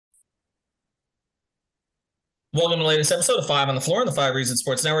Welcome to the latest episode of Five on the Floor on the Five Reasons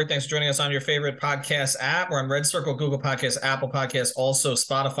Sports Network. Thanks for joining us on your favorite podcast app. We're on Red Circle, Google Podcasts, Apple Podcasts, also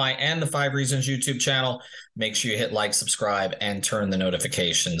Spotify, and the Five Reasons YouTube channel. Make sure you hit like, subscribe, and turn the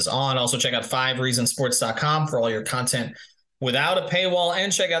notifications on. Also, check out fivereasonsports.com for all your content without a paywall,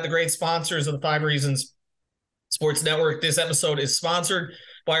 and check out the great sponsors of the Five Reasons Sports Network. This episode is sponsored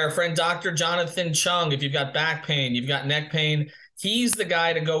by our friend Dr. Jonathan Chung. If you've got back pain, you've got neck pain, he's the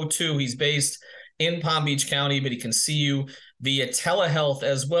guy to go to. He's based in Palm Beach County, but he can see you via telehealth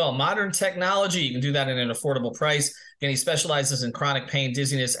as well. Modern technology, you can do that at an affordable price. Again, he specializes in chronic pain,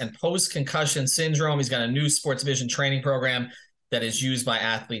 dizziness, and post-concussion syndrome. He's got a new sports vision training program that is used by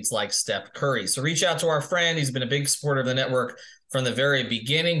athletes like Steph Curry. So reach out to our friend. He's been a big supporter of the network from the very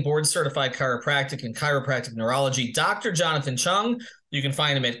beginning. Board-certified chiropractic and chiropractic neurology, Dr. Jonathan Chung. You can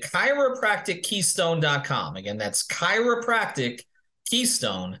find him at chiropractickeystone.com. Again, that's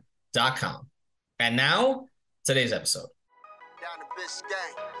chiropractickeystone.com. And now, today's episode.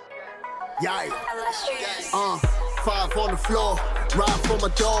 Five on the floor, ride for my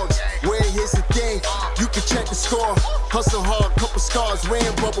dogs. Where here's the thing, you can check the score. Hustle hard, couple scars,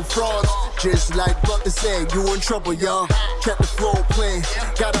 wearing bubble frogs. Just like Butler said, you in trouble, y'all. Kept the floor playing,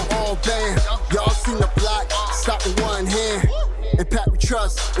 got it all band. Y'all seen the block, stop with one hand. And Pat we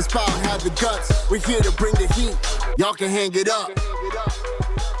trust, it's power, have the guts. We're here to bring the heat, y'all can hang it up.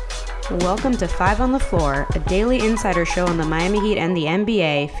 Welcome to Five on the Floor, a daily insider show on the Miami Heat and the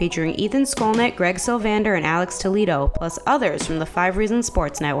NBA, featuring Ethan Skolnick, Greg Sylvander, and Alex Toledo, plus others from the Five Reasons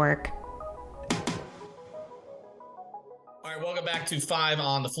Sports Network. All right, welcome back to Five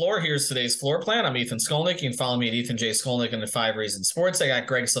on the Floor. Here's today's floor plan. I'm Ethan Skolnick. You can follow me at Ethan J. Skolnick and the Five Reasons Sports. I got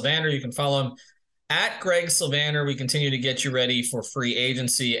Greg Sylvander. You can follow him at Greg Sylvander. We continue to get you ready for free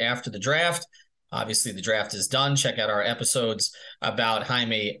agency after the draft. Obviously, the draft is done. Check out our episodes about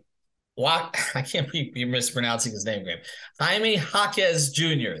Jaime I can't be mispronouncing his name, Greg. Jaime Jaquez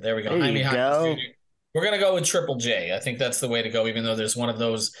Jr. There we go. Jaime Jaquez Jr. We're going to go with Triple J. I think that's the way to go, even though there's one of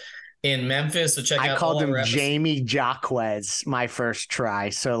those in Memphis. So check out. I called him Jamie Jaquez my first try.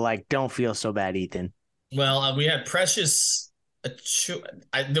 So, don't feel so bad, Ethan. Well, we had Precious.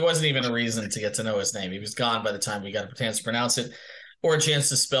 There wasn't even a reason to get to know his name. He was gone by the time we got a chance to pronounce it or a chance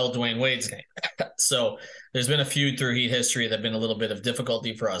to spell Dwayne Wade's name. So there's been a few through Heat history that have been a little bit of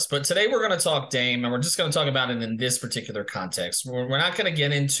difficulty for us. But today we're going to talk Dame, and we're just going to talk about it in this particular context. We're not going to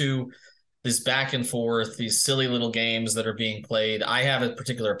get into this back and forth, these silly little games that are being played. I have a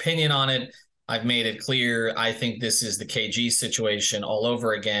particular opinion on it. I've made it clear. I think this is the KG situation all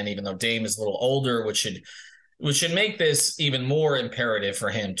over again, even though Dame is a little older, which should make this even more imperative for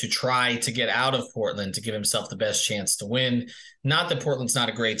him to try to get out of Portland to give himself the best chance to win. Not that Portland's not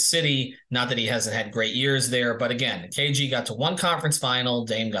a great city, not that he hasn't had great years there, but again, KG got to one conference final,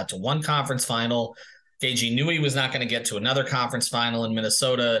 Dame got to one conference final. KG knew he was not going to get to another conference final in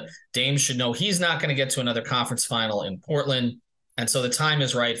Minnesota. Dame should know he's not going to get to another conference final in Portland. And so the time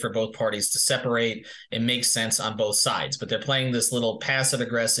is right for both parties to separate. It makes sense on both sides, but they're playing this little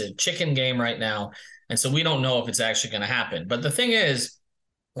passive-aggressive chicken game right now. And so we don't know if it's actually going to happen. But the thing is,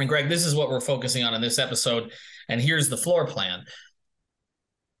 and Greg, this is what we're focusing on in this episode, and here's the floor plan.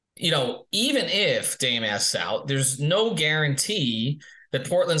 Even if Dame asks out, there's no guarantee that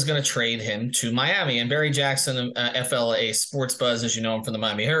Portland's going to trade him to Miami. And Barry Jackson, FLA Sports Buzz, as you know him from the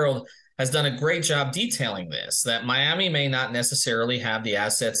Miami Herald, has done a great job detailing this, that Miami may not necessarily have the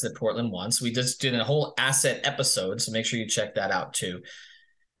assets that Portland wants. We just did a whole asset episode, so make sure you check that out too.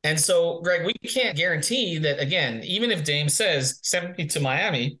 And so, Greg, we can't guarantee that, again, even if Dame says, send me to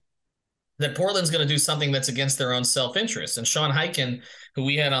Miami, that Portland's going to do something that's against their own self-interest. And Sean Highkin, who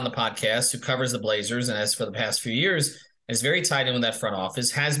we had on the podcast, who covers the Blazers and has for the past few years, is very tied in with that front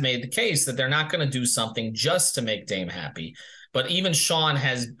office, has made the case that they're not going to do something just to make Dame happy. But even Sean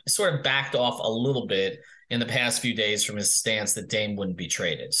has sort of backed off a little bit in the past few days from his stance that Dame wouldn't be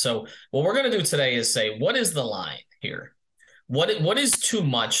traded. So what we're going to do today is say, what is the line here? What is too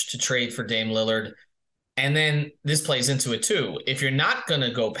much to trade for Dame Lillard? And then this plays into it too. If you're not going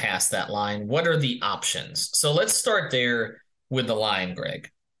to go past that line, what are the options? So let's start there with the line, Greg.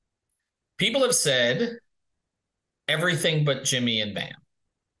 People have said everything but Jimmy and Bam.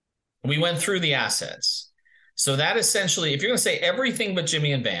 We went through the assets. So that essentially, if you're going to say everything but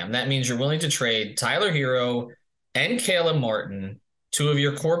Jimmy and Bam, that means you're willing to trade Tyler Hero and Caleb Martin, two of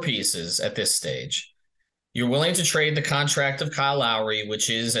your core pieces at this stage. You're willing to trade the contract of Kyle Lowry, which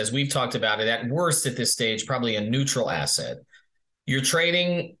is, as we've talked about it, at worst at this stage, probably a neutral asset. You're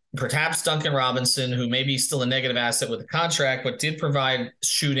trading perhaps Duncan Robinson, who may be still a negative asset with the contract, but did provide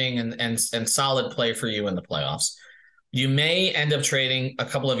shooting and solid play for you in the playoffs. You may end up trading a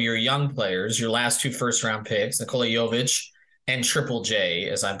couple of your young players, your last 2 first-round picks, Nikola Jovic and Triple J,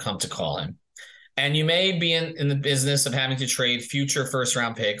 as I've come to call him. And you may be in the business of having to trade future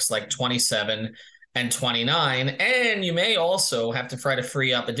first-round picks like 27 and 29. And you may also have to try to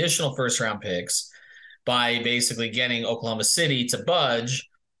free up additional first-round picks by basically getting Oklahoma City to budge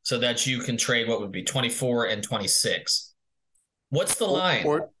so that you can trade what would be 24 and 26. What's the line?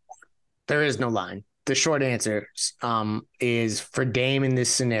 There is no line. The short answer is for Dame in this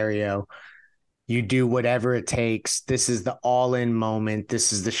scenario, you do whatever it takes. This is the all-in moment.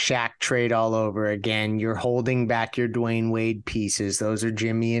 This is the Shaq trade all over again. You're holding back your Dwayne Wade pieces. Those are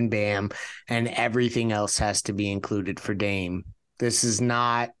Jimmy and Bam, and everything else has to be included for Dame. This is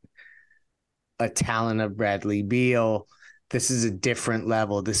not a talent of Bradley Beal. This is a different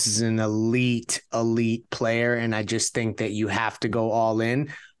level. This is an elite player, and I just think that you have to go all in.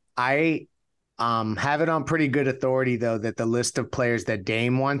 I have it on pretty good authority, though, that the list of players that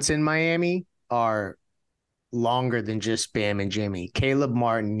Dame wants in Miami are longer than just Bam and Jimmy. Caleb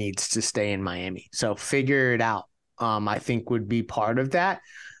Martin needs to stay in Miami. So figure it out, I think would be part of that.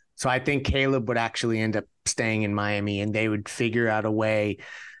 So I think Caleb would actually end up staying in Miami, and they would figure out a way.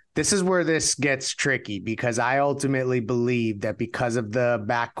 This is where this gets tricky, because I ultimately believe that because of the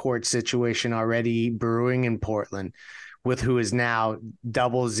backcourt situation already brewing in Portland, with who is now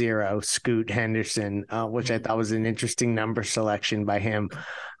 00 Scoot Henderson, which I thought was an interesting number selection by him.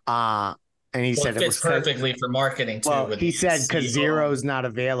 And he said it fits perfectly for marketing too. Well, he said because 0 is not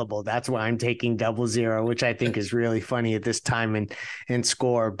available. That's why I'm taking 00, which I think is really funny at this time in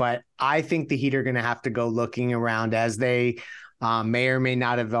score. But I think the Heat are going to have to go looking around, as they may or may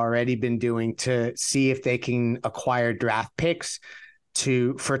not have already been doing, to see if they can acquire draft picks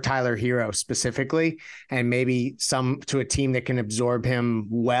for Tyler Hero specifically, and maybe some to a team that can absorb him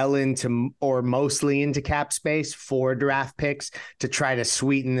well into or mostly into cap space for draft picks to try to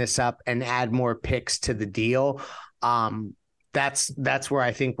sweeten this up and add more picks to the deal. That's where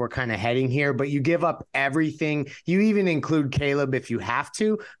I think we're kind of heading here, but you give up everything. You even include Caleb if you have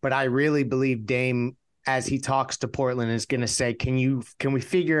to, but I really believe Dame, as he talks to Portland, is going to say, can we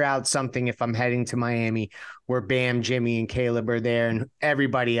figure out something if I'm heading to Miami where Bam, Jimmy, and Caleb are there and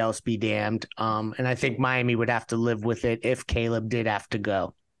everybody else be damned? And I think Miami would have to live with it if Caleb did have to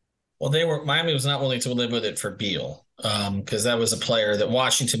go. Well, Miami was not willing to live with it for Beal, because that was a player that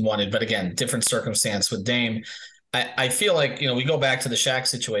Washington wanted. But again, different circumstance with Dame. I feel like, we go back to the Shaq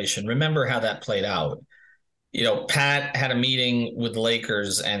situation. Remember how that played out. Pat had a meeting with the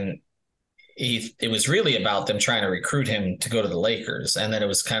Lakers, and it was really about them trying to recruit him to go to the Lakers. And then it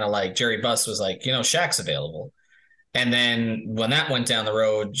was kind of like Jerry Buss was like, Shaq's available. And then when that went down the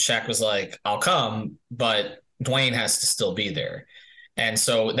road, Shaq was like, I'll come, but Dwayne has to still be there. And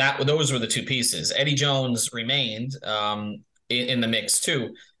so those were the two pieces. Eddie Jones remained in the mix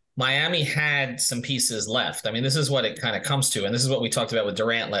too. Miami had some pieces left. I mean, this is what it kind of comes to. And this is what we talked about with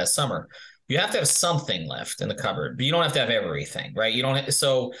Durant last summer. You have to have something left in the cupboard, but you don't have to have everything, right?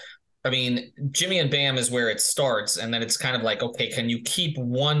 Jimmy and Bam is where it starts, and then it's kind of like, okay, can you keep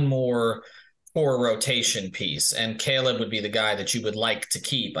one more core rotation piece? And Caleb would be the guy that you would like to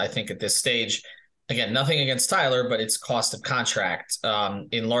keep, I think, at this stage. Again, nothing against Tyler, but it's cost of contract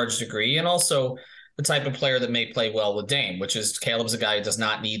in large degree, and also the type of player that may play well with Dame, which is Caleb's a guy who does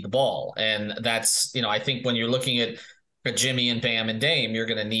not need the ball. And that's, I think when you're looking at Jimmy and Bam and Dame, you're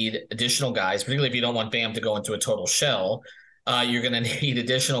going to need additional guys, particularly if you don't want Bam to go into a total shell. You're going to need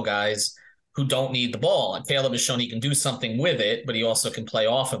additional guys who don't need the ball. And Caleb has shown he can do something with it, but he also can play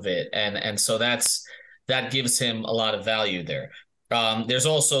off of it. And so that gives him a lot of value there. There's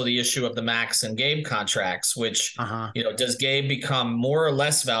also the issue of the Max and Gabe contracts, which, does Gabe become more or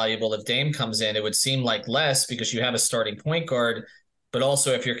less valuable if Dame comes in? It would seem like less, because you have a starting point guard, but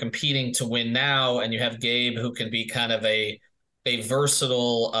also if you're competing to win now and you have Gabe who can be kind of a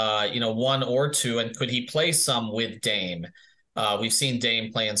versatile, 1 or 2, and could he play some with Dame? We've seen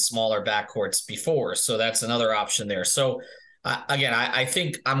Dame play in smaller backcourts before, so that's another option there. So again, I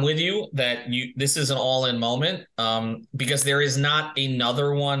think I'm with you that this is an all-in moment, because there is not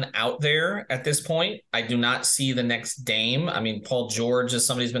another one out there at this point. I do not see the next Dame. I mean, Paul George is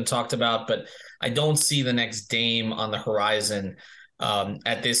somebody who's been talked about, but I don't see the next Dame on the horizon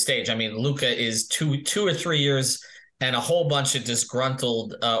at this stage. I mean, Luka is two or 3 years and a whole bunch of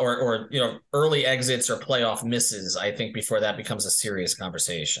disgruntled or early exits or playoff misses, I think, before that becomes a serious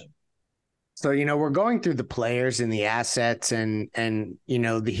conversation. So, we're going through the players and the assets and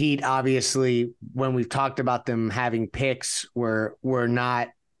the Heat, obviously, when we've talked about them having picks, we're not,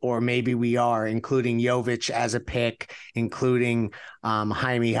 or maybe we are, including Jovic as a pick, including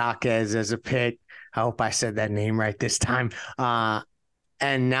Jaime Jaquez as a pick. I hope I said that name right this time.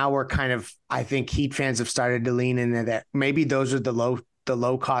 And now we're kind of, I think Heat fans have started to lean into that. Maybe those are the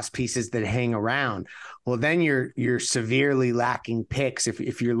low cost pieces that hang around. Well, then you're severely lacking picks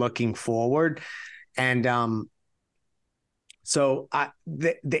if you're looking forward. And so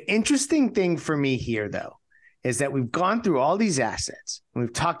the interesting thing for me here, though, is that we've gone through all these assets. And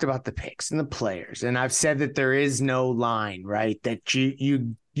we've talked about the picks and the players. And I've said that there is no line, right? That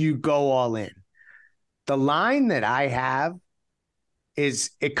you go all in. The line that I have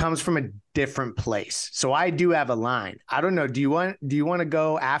is it comes from a different place. So I do have a line. I don't know. Do you want to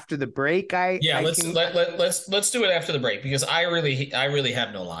go after the break? Let's do it after the break, because I really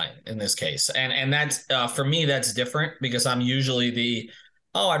have no line in this case. And that's for me, that's different, because I'm usually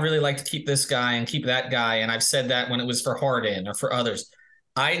I'd really like to keep this guy and keep that guy. And I've said that when it was for Harden or for others.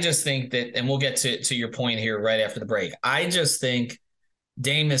 I just think that, and we'll get to your point here right after the break. I just think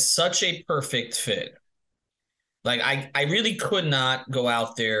Dame is such a perfect fit. Like, I really could not go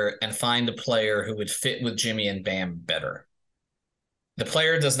out there and find a player who would fit with Jimmy and Bam better. The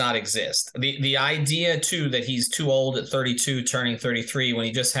player does not exist. The idea, too, that he's too old at 32, turning 33, when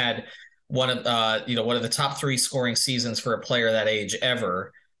he just had one of the top 3 scoring seasons for a player that age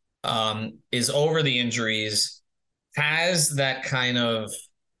ever, is over the injuries, has that kind of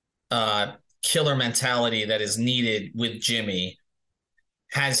killer mentality that is needed with Jimmy,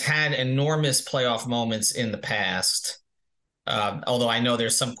 has had enormous playoff moments in the past, although I know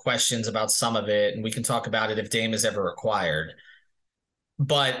there's some questions about some of it, and we can talk about it if Dame is ever required.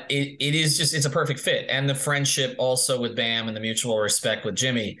 But it's a perfect fit. And the friendship also with Bam and the mutual respect with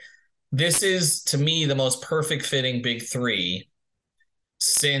Jimmy. This is, to me, the most perfect fitting big three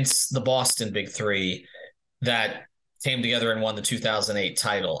since the Boston big three that came together and won the 2008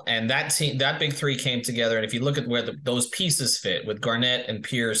 title. And that big three came together. And if you look at where those pieces fit with Garnett and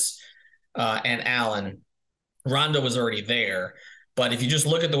Pierce and Allen, Rondo was already there. But if you just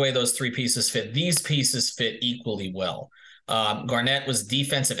look at the way those 3 pieces fit, these pieces fit equally well. Garnett was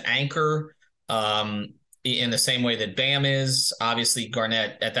defensive anchor in the same way that Bam is. Obviously,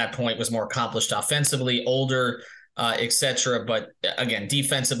 Garnett at that point was more accomplished offensively, older, etc. But again,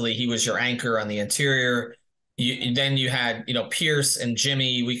 defensively, he was your anchor on the interior. Then you had, Pierce and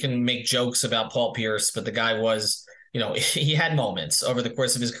Jimmy. We can make jokes about Paul Pierce, but the guy was, he had moments over the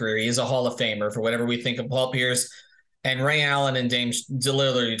course of his career. He is a Hall of Famer for whatever we think of Paul Pierce. And Ray Allen and Dame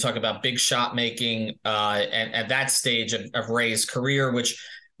Lillard, you talk about big shot making and at that stage of Ray's career, which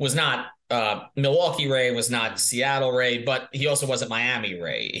was not Milwaukee Ray, was not Seattle Ray, but he also wasn't Miami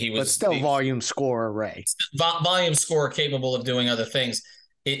Ray. He was, but still volume scorer Ray. Volume scorer capable of doing other things.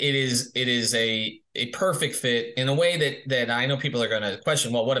 It is a perfect fit in a way that I know people are going to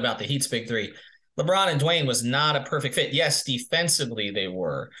question, well, what about the Heat's big three? LeBron and Dwayne was not a perfect fit. Yes, defensively they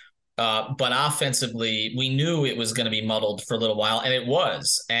were, but offensively we knew it was going to be muddled for a little while, and it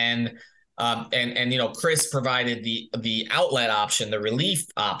was. And Chris provided the outlet option, the relief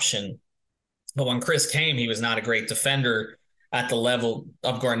option. But when Chris came, he was not a great defender at the level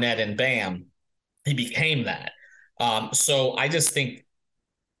of Garnett and Bam. He became that. So I just think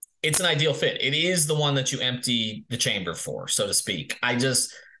it's an ideal fit. It is the one that you empty the chamber for, so to speak.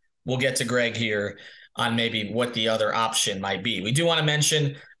 We'll get to Greg here on maybe what the other option might be. We do want to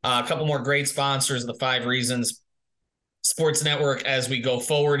mention a couple more great sponsors of the 5 Reasons Sports Network as we go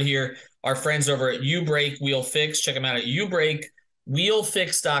forward here. Our friends over at U-Break Wheel Fix. Check them out at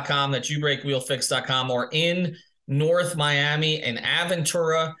ubreakwheelfix.com. That's ubreakwheelfix.com, or in North Miami and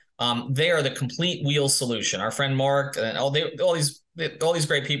Aventura. They are the complete wheel solution. Our friend Mark and all these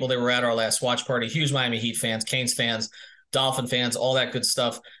great people, they were at our last watch party. Huge Miami Heat fans, Canes fans, Dolphin fans, all that good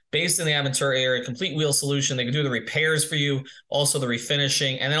stuff. Based in the Aventura area, complete wheel solution. They can do the repairs for you, also the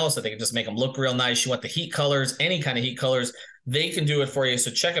refinishing, and then also they can just make them look real nice. You want the heat colors, any kind of heat colors, they can do it for you.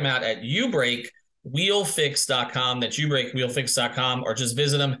 So check them out at ubreakwheelfix.com. That's ubreakwheelfix.com, or just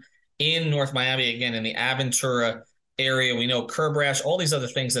visit them in North Miami, again, in the Aventura area. We know curb rash, all these other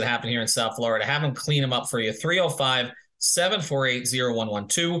things that happen here in South Florida. Have them clean them up for you.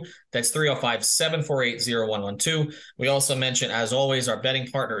 305-748-0112. That's 305-748-0112. We also mention, as always, our betting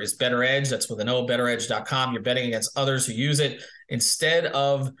partner is Better Edge. That's with an O, betteredge.com. You're betting against others who use it instead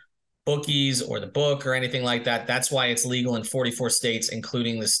of bookies or the book or anything like that. That's why it's legal in 44 states,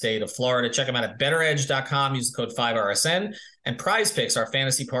 including the state of Florida. Check them out at betteredge.com. Use the code 5RSN. And Prize Picks, our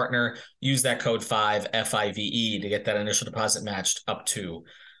fantasy partner, use that code 5FIVE to get that initial deposit matched up to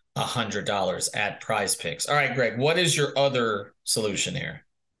 $100 at Prize Picks. All right, Greg, what is your other solution here?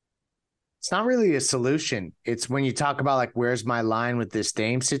 It's not really a solution. It's when you talk about, like, where's my line with this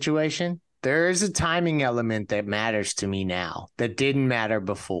Dame situation? There is a timing element that matters to me now that didn't matter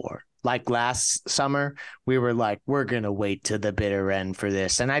before. like last summer, we were like, we're going to wait to the bitter end for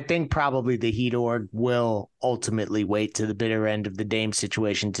this. And I think probably the Heat org will ultimately wait to the bitter end of the Dame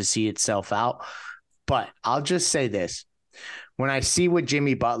situation to see itself out. But I'll just say this. When I see what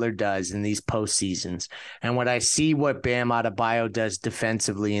Jimmy Butler does in these postseasons, and when I see what Bam Adebayo does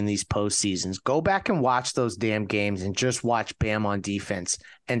defensively in these postseasons, go back and watch those damn games and just watch Bam on defense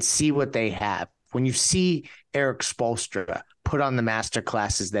and see what they have. When you see Eric Spoelstra put on the master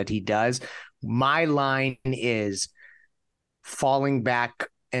classes that he does, my line is falling back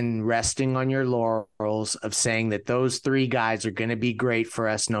and resting on your laurels of saying that those three guys are going to be great for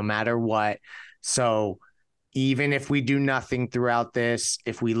us no matter what. So even if we do nothing throughout this,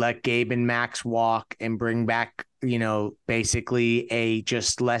 if we let Gabe and Max walk and bring back, basically a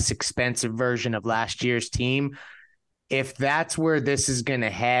just less expensive version of last year's team, if that's where this is going to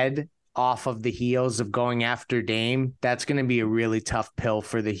head off of the heels of going after Dame, that's going to be a really tough pill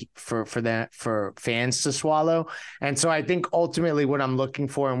for fans to swallow. And so I think ultimately what I'm looking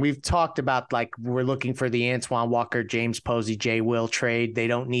for, and we've talked about, like, we're looking for the Antoine Walker, James Posey, Jay Will trade. They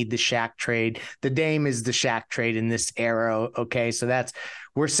don't need the Shaq trade. The Dame is the Shaq trade in this era. Okay. So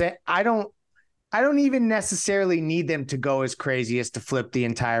I don't even necessarily need them to go as crazy as to flip the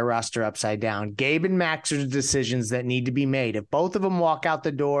entire roster upside down. Gabe and Max are the decisions that need to be made. If both of them walk out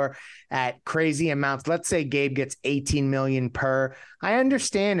the door at crazy amounts, let's say Gabe gets $18 million per, I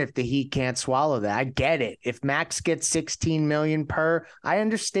understand if the Heat can't swallow that. I get it. If Max gets $16 million per, I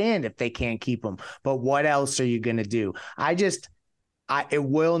understand if they can't keep him. But what else are you going to do? It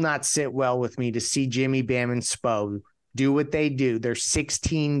will not sit well with me to see Jimmy, Bam, and Spo do what they do. They're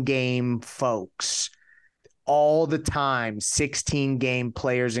 16-game folks all the time, 16-game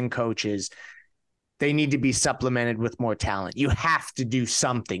players and coaches. They need to be supplemented with more talent. You have to do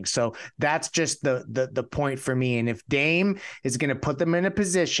something. So that's just the point for me. And if Dame is going to put them in a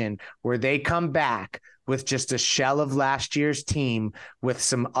position where they come back with just a shell of last year's team with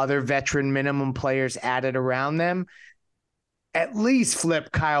some other veteran minimum players added around them, at least flip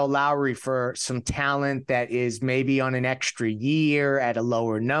Kyle Lowry for some talent that is maybe on an extra year at a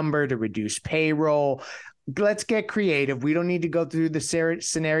lower number to reduce payroll. Let's get creative. We don't need to go through the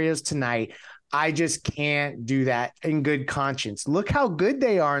scenarios tonight. I just can't do that in good conscience. Look how good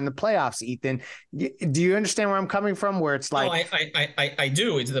they are in the playoffs, Ethan. Do you understand where I'm coming from? Where it's like, no, I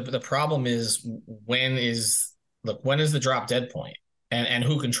do. The problem is when is the drop dead point and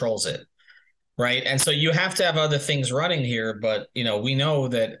who controls it? Right. And so you have to have other things running here. But, we know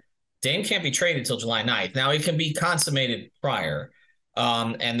that Dame can't be traded till July 9th. Now, it can be consummated prior.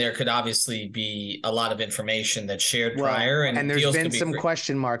 And there could obviously be a lot of information that's shared prior. And there's been some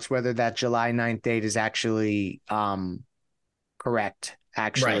question marks whether that July 9th date is actually correct.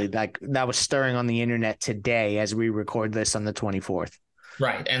 Actually, right. Like that was stirring on the internet today as we record this on the 24th.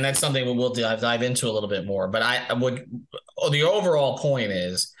 Right. And that's something we'll dive into a little bit more. But the overall point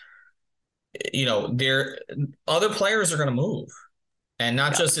is, other players are going to move, and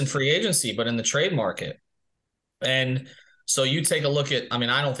not just in free agency, but in the trade market. And so you take a look at,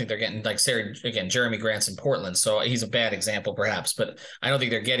 I don't think they're getting, like, Jeremy Grant's in Portland, so he's a bad example perhaps, but I don't think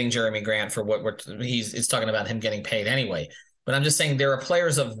they're getting Jeremy Grant for what it's talking about him getting paid anyway. But I'm just saying there are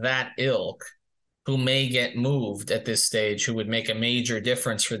players of that ilk who may get moved at this stage who would make a major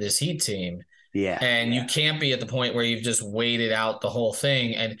difference for this Heat team. Yeah. And you can't be at the point where you've just waited out the whole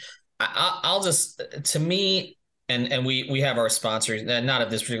thing. And I'll just, to me, and we have our sponsors, not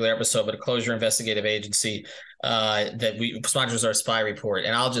of this particular episode, but a closure investigative agency that sponsors our spy report.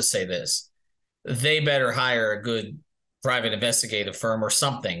 And I'll just say this: they better hire a good private investigative firm or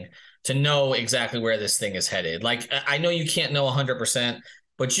something to know exactly where this thing is headed. Like, I know you can't know 100%,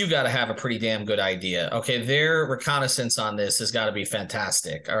 but you got to have a pretty damn good idea. Okay, their reconnaissance on this has got to be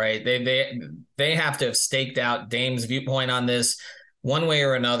fantastic. All right, they have to have staked out Dame's viewpoint on this one way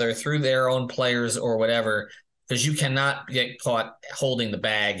or another through their own players or whatever, because you cannot get caught holding the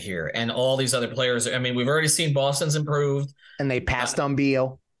bag here. And all these other players, we've already seen Boston's improved. And they passed on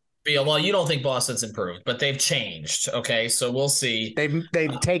Beal. Well, you don't think Boston's improved, but they've changed. Okay, so we'll see.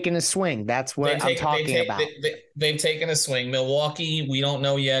 They've taken a swing. That's what I'm talking about. They've taken a swing. Milwaukee, we don't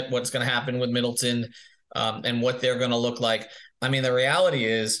know yet what's going to happen with Middleton and what they're going to look like. The reality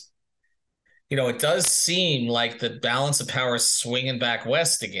is, it does seem like the balance of power is swinging back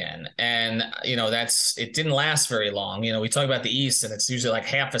west again. And, it didn't last very long. We talk about the East, and it's usually like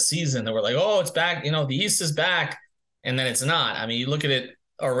half a season that we're like, oh, it's back. The East is back. And then it's not. You look at it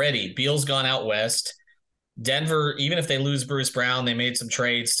already. Beal's gone out west. Denver, even if they lose Bruce Brown, they made some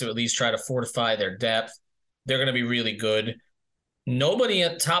trades to at least try to fortify their depth. They're going to be really good. Nobody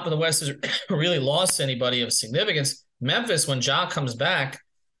at top of the West has really lost anybody of significance. Memphis, when Ja comes back,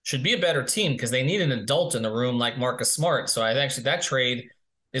 should be a better team because they need an adult in the room like Marcus Smart. So I actually that trade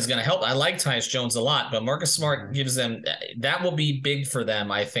is going to help. I like Tyus Jones a lot, but Marcus Smart gives them that will be big for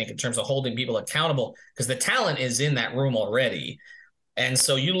them, I think, in terms of holding people accountable because the talent is in that room already. And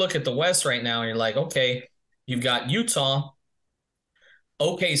so you look at the West right now and you're like, okay, you've got Utah,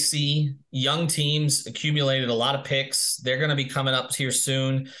 OKC, young teams, accumulated a lot of picks. They're going to be coming up here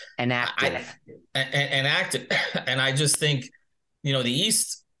soon. And active. And active. And I just think, the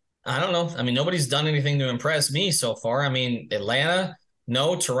East, I don't know. I mean, nobody's done anything to impress me so far. I mean, Atlanta,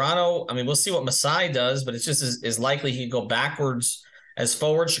 no. Toronto, I mean, we'll see what Masai does, but it's just as likely he could go backwards as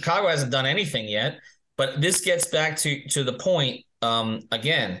forward. Chicago hasn't done anything yet. But this gets back to the point,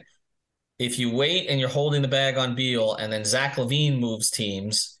 again, if you wait and you're holding the bag on Beal and then Zach LaVine moves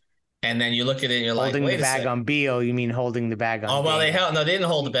teams and then you look at it and you're holding like, wait the bag on Beal, you mean holding the bag on Oh, well, Beal. they didn't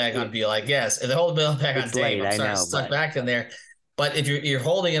hold the bag on Beal, I guess. They hold the bag on Dame. I'm sorry, stuck back in there. But if you're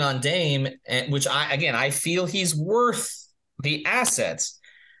holding it on Dame, which I feel he's worth the assets.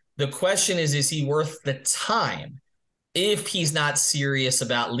 The question is he worth the time if he's not serious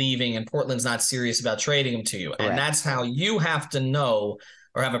about leaving and Portland's not serious about trading him to you? Correct. And that's how you have to know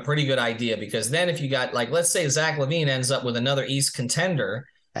or have a pretty good idea, because then if you got, like, let's say Zach LaVine ends up with another East contender.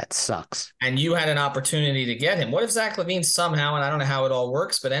 That sucks. And you had an opportunity to get him. What if Zach LaVine somehow, and I don't know how it all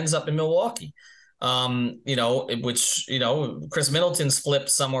works, but ends up in Milwaukee? Which Chris Middleton's flipped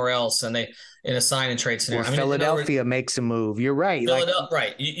somewhere else and they in a sign and trade scenario. Or Philadelphia makes a move. You're right.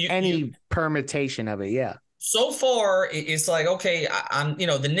 Right. Any permutation of it. Yeah. So far, it's like, okay,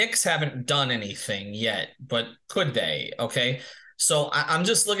 the Knicks haven't done anything yet, but could they? Okay. So I'm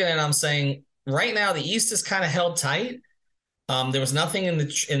just looking at it, I'm saying right now the East is kind of held tight. There was nothing in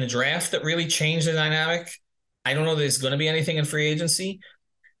the draft that really changed the dynamic. I don't know that there's going to be anything in free agency.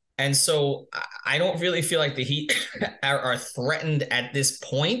 And so I don't really feel like the Heat are threatened at this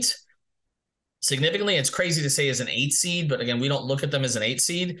point significantly. It's crazy to say as an 8 seed, but again, we don't look at them as an 8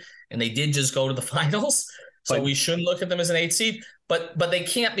 seed, and they did just go to the finals. So we shouldn't look at them as an 8 seed, but they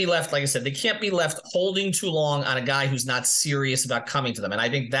can't be left, like I said, they can't be left holding too long on a guy who's not serious about coming to them. And I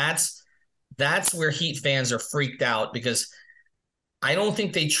think that's where Heat fans are freaked out, because I don't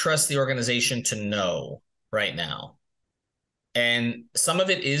think they trust the organization to know right now. And some of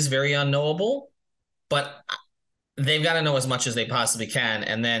it is very unknowable, but they've got to know as much as they possibly can.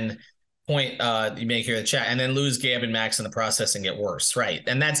 And then you make here in the chat, and then lose Gab and Max in the process and get worse. Right.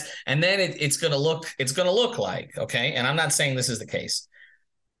 And then it's going to look like, okay. And I'm not saying this is the case.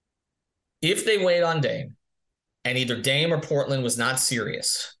 If they wait on Dame and either Dame or Portland was not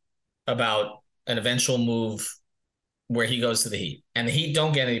serious about an eventual move where he goes to the Heat, and the Heat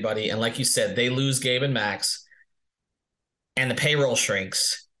don't get anybody, and like you said, they lose Gabe and Max and the payroll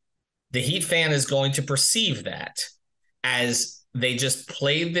shrinks, the Heat fan is going to perceive that as they just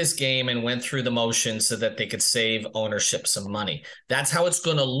played this game and went through the motions so that they could save ownership some money. That's how it's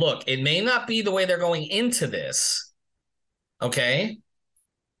going to look. It may not be the way they're going into this, okay?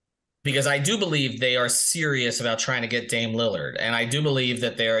 Because I do believe they are serious about trying to get Dame Lillard. And I do believe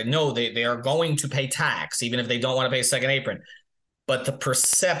that they are going to pay tax, even if they don't want to pay second apron. But the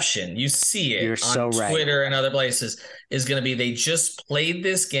perception, you see it on Twitter and other places, is going to be they just played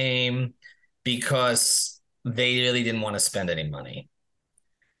this game because they really didn't want to spend any money.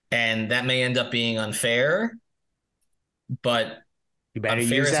 And that may end up being unfair, but you better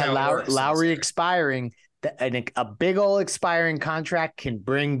use that Lowry expiring. A big old expiring contract can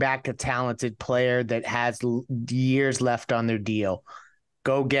bring back a talented player that has years left on their deal.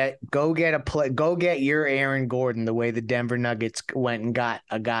 Go get your Aaron Gordon, the way the Denver Nuggets went and got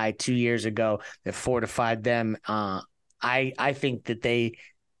a guy 2 years ago that fortified them. I think that they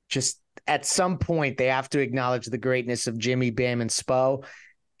just, at some point, they have to acknowledge the greatness of Jimmy, Bam, and Spo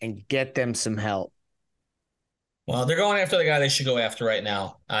and get them some help. Well, they're going after the guy they should go after right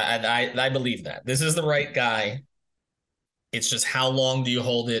now. I believe that. This is the right guy. It's just how long do you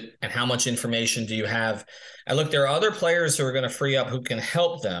hold it and how much information do you have? And look, there are other players who are going to free up who can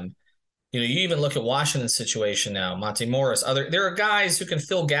help them. You even look at Washington's situation now, Monte Morris. There are guys who can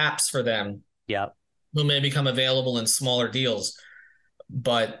fill gaps for them. Yep. Who may become available in smaller deals.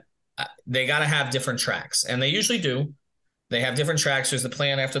 But they got to have different tracks, and they usually do. They have different tracks. There's the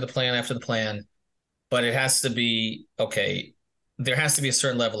plan after the plan after the plan, but it has to be, okay, there has to be a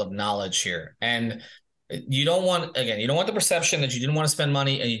certain level of knowledge here. And you don't want the perception that you didn't want to spend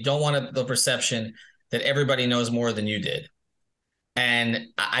money, and you don't want the perception that everybody knows more than you did. And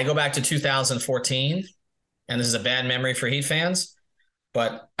I go back to 2014, and this is a bad memory for Heat fans,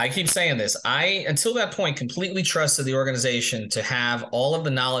 but I keep saying this. I, until that point, completely trusted the organization to have all of the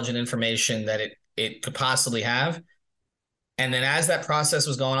knowledge and information that it could possibly have. And then as that process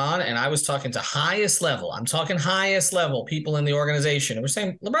was going on, and I was talking to highest level people in the organization, and we're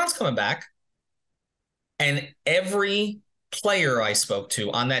saying, LeBron's coming back. And every player I spoke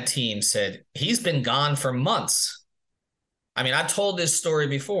to on that team said, he's been gone for months. I mean, I've told this story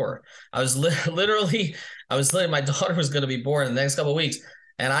before. I was literally, my daughter was going to be born in the next couple of weeks.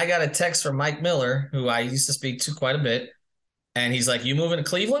 And I got a text from Mike Miller, who I used to speak to quite a bit. And he's like, you moving to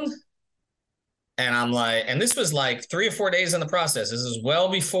Cleveland? And I'm like, and this was like 3 or 4 days in the process. This is well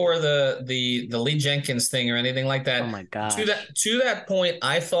before the Lee Jenkins thing or anything like that. Oh my gosh. To that point,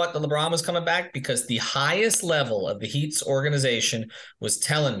 I thought that LeBron was coming back because the highest level of the Heat's organization was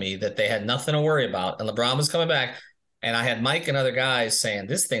telling me that they had nothing to worry about, and LeBron was coming back. And I had Mike and other guys saying,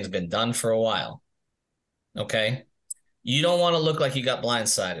 this thing's been done for a while. Okay. You don't want to look like you got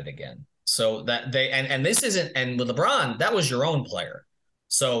blindsided again. So that and this isn't, and with LeBron, that was your own player.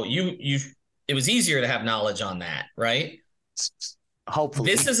 So it was easier to have knowledge on that, right?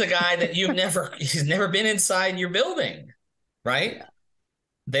 Hopefully. This is a guy that he's never been inside your building, right? Yeah.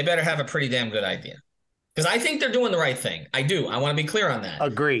 They better have a pretty damn good idea. Because I think they're doing the right thing. I do. I want to be clear on that.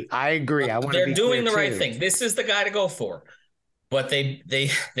 Agree. I agree. They're doing the right thing. This is the guy to go for. But they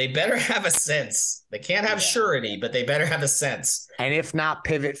better have a sense. They can't have surety, but they better have a sense. And if not,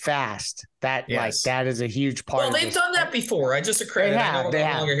 pivot fast. That is a huge part. Well, they've done that before. I just accredit. They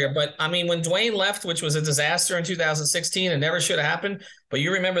have. Longer here, but I mean, when Dwayne left, which was a disaster in 2016, and never should have happened. But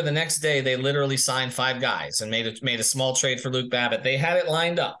you remember the next day, they literally signed 5 guys and made a small trade for Luke Babbitt. They had it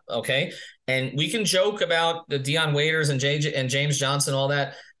lined up, okay. And we can joke about the Dion Waiters and James Johnson, all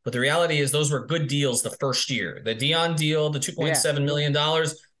that. But the reality is those were good deals the first year. The Dion deal, the $2.7 million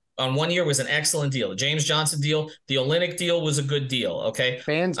on 1 year was an excellent deal. The James Johnson deal, the Olynyk deal was a good deal, okay?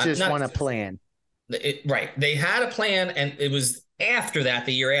 Fans just want a plan. Right. They had a plan, and it was after that,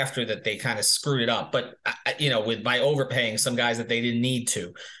 the year after, that they kind of screwed it up. But, by overpaying some guys that they didn't need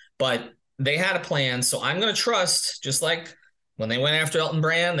to. But they had a plan, so I'm going to trust, just like when they went after Elton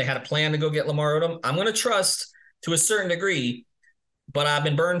Brand, they had a plan to go get Lamar Odom. I'm going to trust to a certain degree, but I've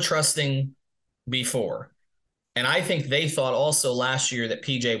been burned trusting before. And I think they thought also last year that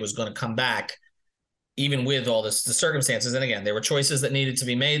PJ was going to come back, even with all the circumstances. And again, there were choices that needed to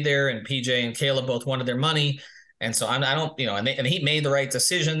be made there, and PJ and Caleb both wanted their money. And so and he made the right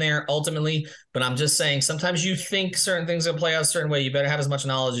decision there ultimately. But I'm just saying, sometimes you think certain things will play out a certain way. You better have as much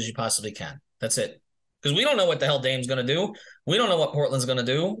knowledge as you possibly can. That's it. Because we don't know what the hell Dame's going to do. We don't know what Portland's going to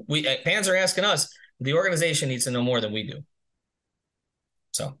do. Fans are asking us. The organization needs to know more than we do.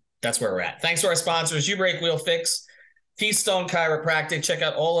 So that's where we're at. Thanks to our sponsors, You Break Wheel Fix, Keystone Chiropractic. Check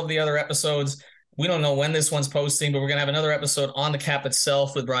out all of the other episodes. We don't know when this one's posting, but we're going to have another episode on the cap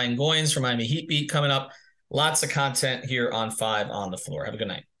itself with Brian Goins from Miami Heat Beat coming up. Lots of content here on 5 on the Floor. Have a good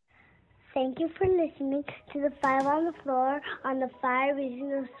night. Thank you for listening to the 5 on the Floor on the 5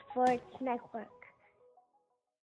 Regional Sports Network.